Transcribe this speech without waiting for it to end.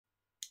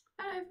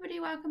everybody,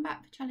 welcome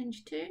back for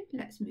challenge 2.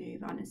 Let's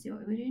move on and see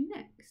what we're doing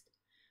next.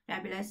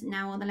 Fabulous.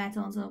 Now all the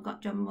letters have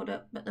got jumbled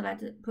up, but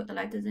put the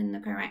letters in the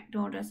correct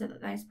order so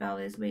that they spell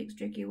this week's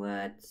tricky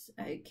words.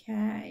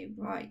 Okay,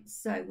 right,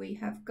 so we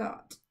have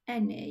got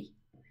any.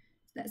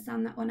 Let's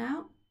sound that one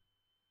out.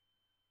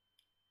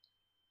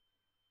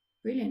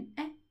 Brilliant.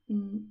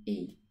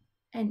 E,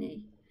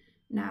 any.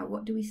 Now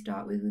what do we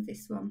start with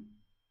this one?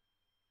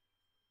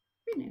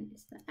 Brilliant,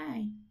 it's the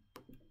A.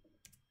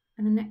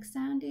 And the next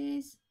sound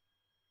is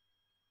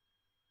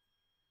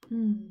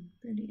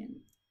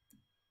brilliant.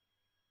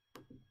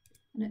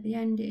 And at the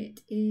end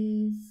it's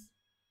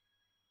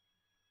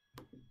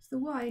the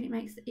Y and it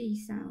makes the E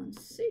sound.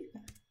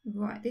 Super.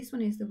 Right, this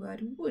one is the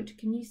word wood.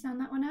 Can you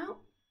sound that one out?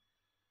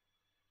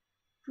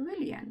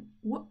 Brilliant.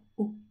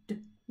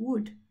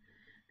 Wood.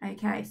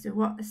 Okay, so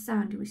what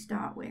sound do we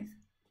start with?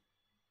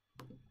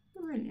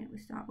 Brilliant. We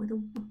start with a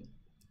W.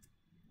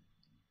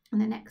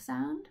 And the next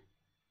sound?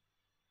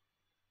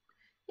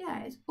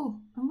 Yeah, it's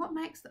O. And what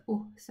makes the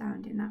O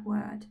sound in that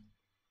word?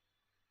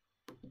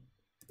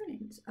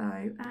 Brilliant.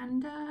 O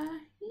and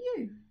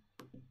U.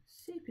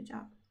 Super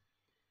job.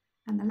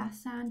 And the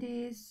last sound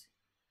is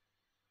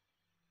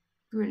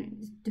brilliant.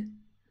 It's D.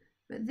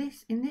 But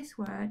in this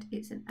word,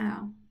 it's an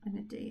L and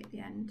a D at the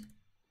end.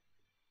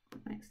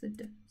 That makes the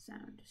D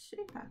sound.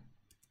 Super.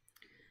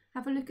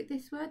 Have a look at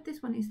this word.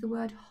 This one is the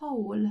word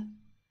whole.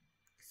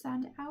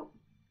 Sound it out.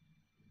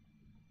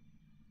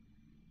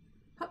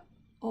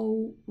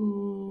 Whole.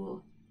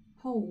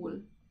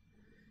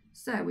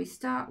 So we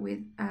start with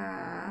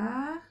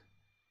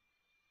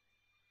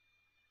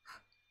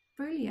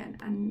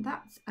brilliant, and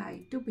that's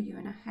a W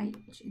and a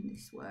H in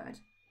this word.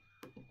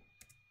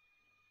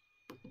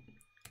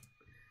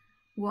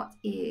 What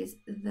is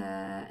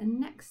the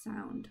next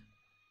sound?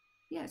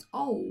 Yeah, it's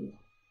O.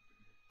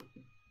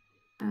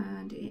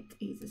 And it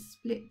is a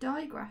split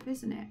digraph,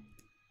 isn't it?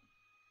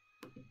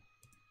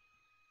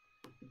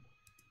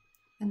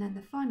 And then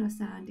the final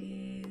sound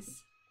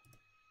is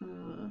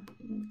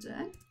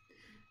done.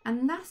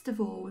 And last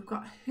of all, we've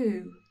got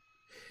who.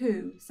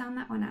 Who. Sound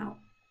that one out.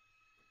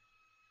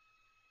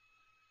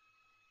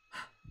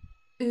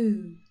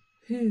 Ooh.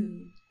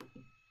 Who.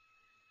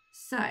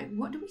 So,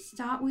 what do we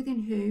start with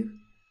in who?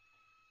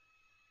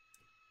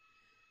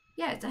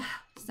 Yeah, it's a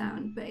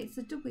sound, but it's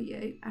a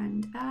W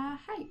and a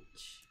H.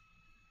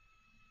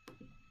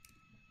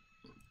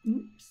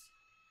 Oops.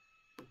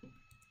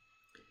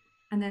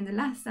 And then the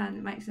last sound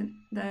that makes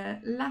the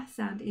last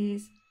sound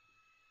is,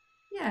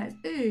 yeah, it's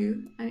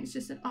ooh, and it's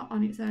just an O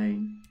on its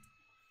own.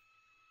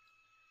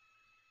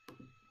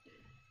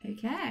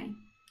 Okay.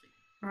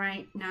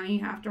 Right, now you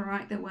have to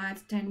write the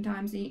words 10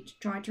 times each.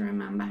 Try to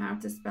remember how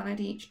to spell it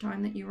each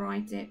time that you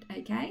write it.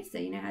 Okay, so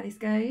you know how this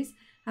goes.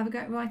 Have a go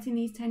at writing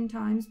these 10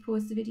 times.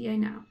 Pause the video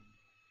now.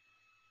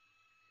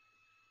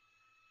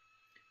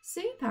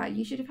 Super,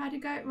 you should have had a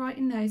go at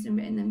writing those and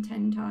written them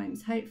 10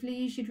 times. Hopefully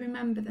you should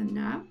remember them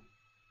now.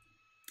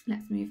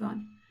 Let's move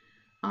on.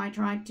 I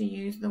tried to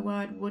use the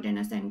word wood in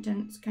a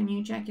sentence. Can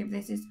you check if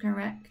this is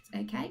correct?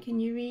 Okay, can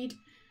you read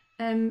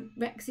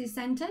Rex's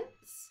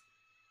sentence?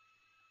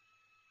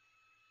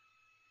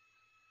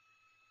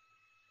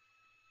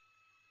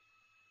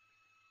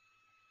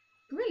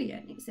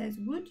 Brilliant. It says,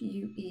 would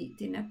you eat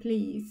dinner,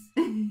 please?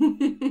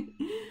 I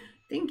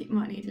think it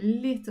might need a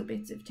little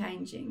bit of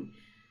changing.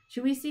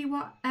 Shall we see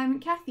what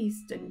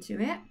Kathy's done to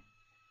it?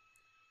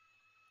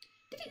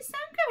 Did it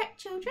sound correct,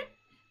 children?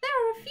 There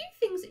are a few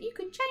things that you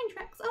could change,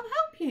 Rex. I'll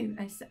help you.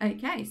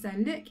 Okay, so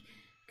look.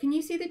 Can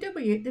you see the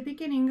W at the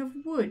beginning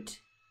of wood?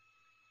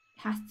 It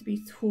has to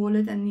be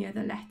taller than the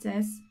other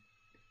letters.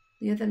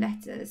 The other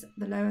letters,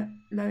 the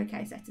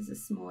lowercase letters are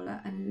smaller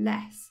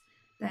unless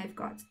they've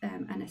got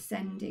an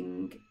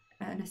ascender.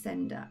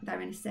 They're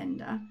an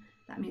ascender.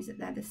 That means that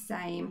they're the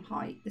same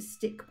height. The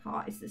stick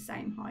part is the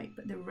same height,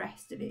 but the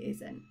rest of it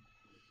isn't.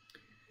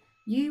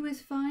 You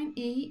was fine.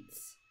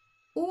 Eat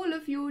all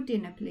of your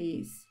dinner,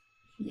 please.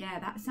 Yeah,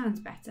 that sounds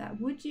better.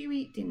 Would you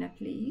eat dinner,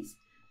 please?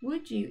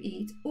 Would you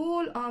eat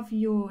all of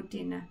your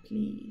dinner,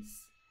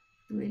 please?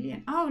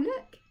 Brilliant. Oh,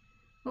 look.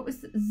 What was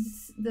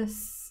the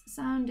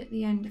sound at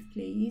the end of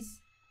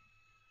please?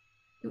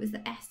 It was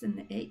the S and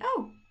the E.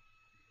 Oh,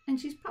 and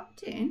she's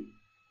popped in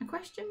a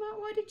question mark.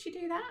 Why did she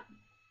do that?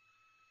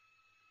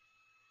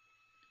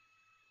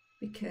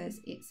 Because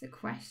it's a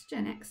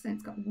question. Excellent.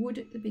 It's got wood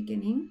at the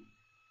beginning.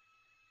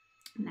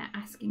 And they're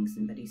asking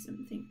somebody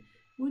something.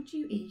 Would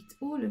you eat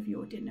all of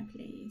your dinner,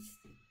 please?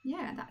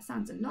 Yeah, that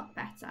sounds a lot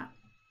better.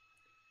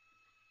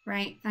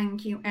 Great.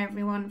 Thank you,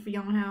 everyone, for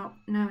your help.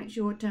 Now it's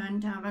your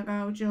turn to have a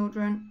go,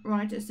 children.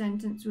 Write a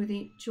sentence with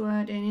each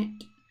word in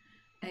it.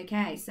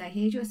 Okay, so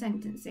here's your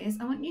sentences.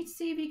 I want you to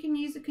see if you can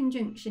use a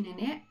conjunction in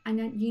it. And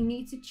then you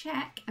need to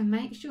check and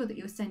make sure that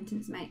your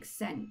sentence makes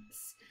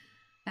sense.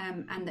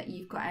 And that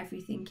you've got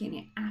everything in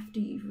it after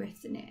you've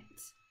written it.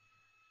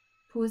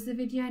 Pause the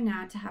video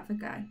now to have a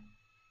go.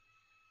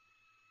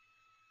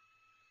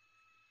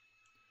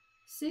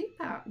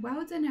 Super,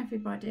 well done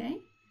everybody.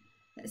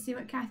 Let's see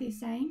what Kathy's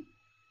saying.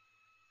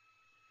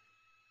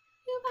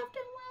 You have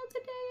done well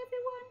today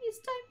everyone. It's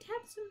time to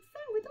have some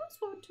fun with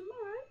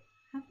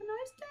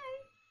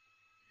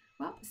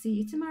See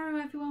you tomorrow,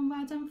 everyone.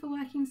 Well done for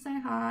working so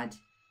hard.